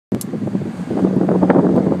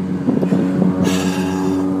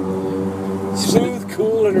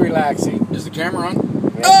relaxing. Is the camera on?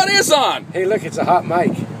 Yeah. Oh, it is on! Hey, look, it's a hot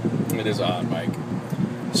mic. It is on, Mike.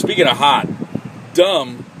 Speaking of hot,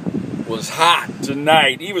 Dumb was hot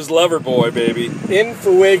tonight. He was lover boy, baby. In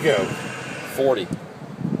Fuego. 40.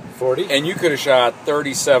 40? And you could have shot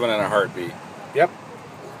 37 in a heartbeat. Yep.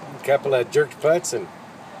 A couple of jerked putts, and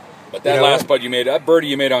But that last putt you made, that birdie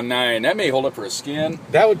you made on 9, that may hold up for a skin.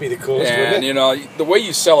 that would be the coolest, wouldn't And, it? you know, the way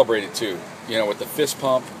you celebrate it, too. You know, with the fist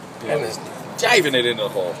pump. You know, And jiving it into the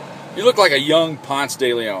hole. You look like a young Ponce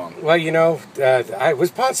de Leon. well, you know, was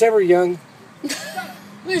Ponce ever young?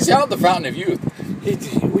 He's out in the fountain of youth.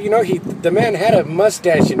 The man had a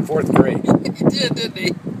mustache in 4th grade. He did, didn't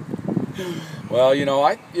he? Well,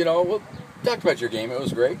 we'll talk about your game. It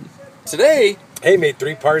was great. Today, Hey, made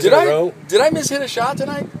 3 pars in a row. did I miss-hit a shot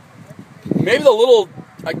tonight? Maybe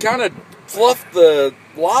I kind of fluffed the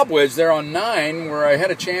lob wedge there on 9 where I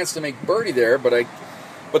had a chance to make birdie there, but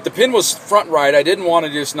the pin was front right. I didn't want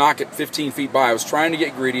to just knock it 15 feet by. I was trying to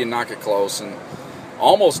get greedy and knock it close, and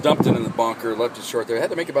almost dumped it in the bunker, left it short there. I had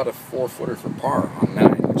to make about a 4-footer for par on 9,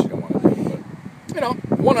 which you don't want to do,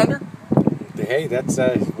 but, 1 under. Hey, that's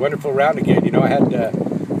a wonderful round again. You know, I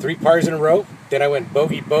had 3 pars in a row. Then I went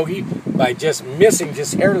bogey by just missing,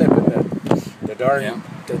 just hair lipping the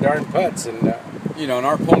darn putts. And and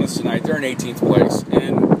our opponents tonight, they're in 18th place,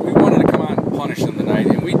 and we wanted to come out and punish them tonight,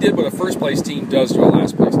 and we did what a first place team does to a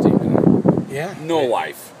last place team tonight. yeah, No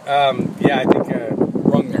life. I think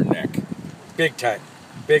Wrung their neck. big time.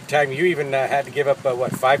 You even had to give up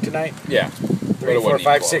 5 tonight? Yeah. 3, 4,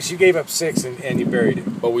 5, 6. You gave up 6 and you buried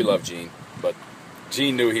it. But we love Gene. But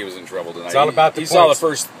Gene knew he was in trouble tonight. It's all about the He saw the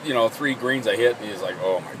points. first 3 greens I hit, and he's like,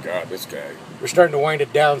 "Oh my God, this guy." We're starting to wind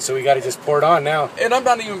it down, so we got to just pour it on now. And I'm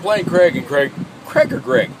not even playing Craig and Craig or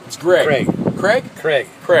Greg. It's Greg. Craig. Craig.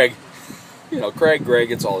 Craig,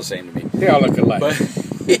 Greg. It's all the same to me. They all look alike. But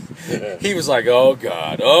he was like, "Oh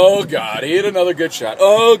God, he hit another good shot.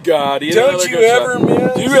 Oh God, he hit another good shot. Don't you ever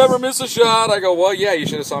miss? Do you ever miss a shot?" I go, "Well, yeah, you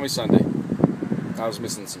should have saw me Sunday. I was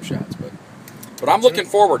missing some shots, but I'm looking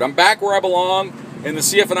forward. I'm back where I belong in the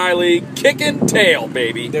CF&I League, kicking tail,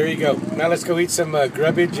 baby." There you go. Now let's go eat some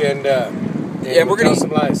grubbage and We're gonna tell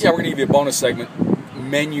some lies. Yeah, we're gonna give you a bonus segment,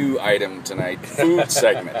 menu item tonight, food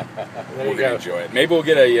segment. There We're you gonna go. enjoy it. Maybe we'll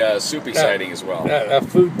get a soupy sighting as well. A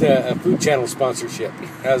food channel sponsorship.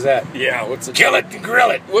 How's that? Yeah, what's the Kill it and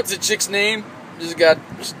grill it. What's the chick's name? She's got.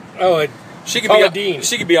 Oh, She could Paula be. Deen.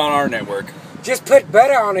 She could be on our network. just put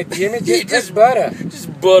butter on it, Jimmy. Just butter.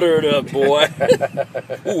 Just butter it up, boy.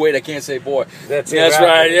 Oh wait, I can't say boy. That's it, That's right.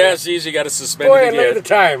 right. Yeah, see, you got to suspend Boy, it and look again. at the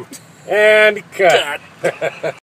time. And cut. God.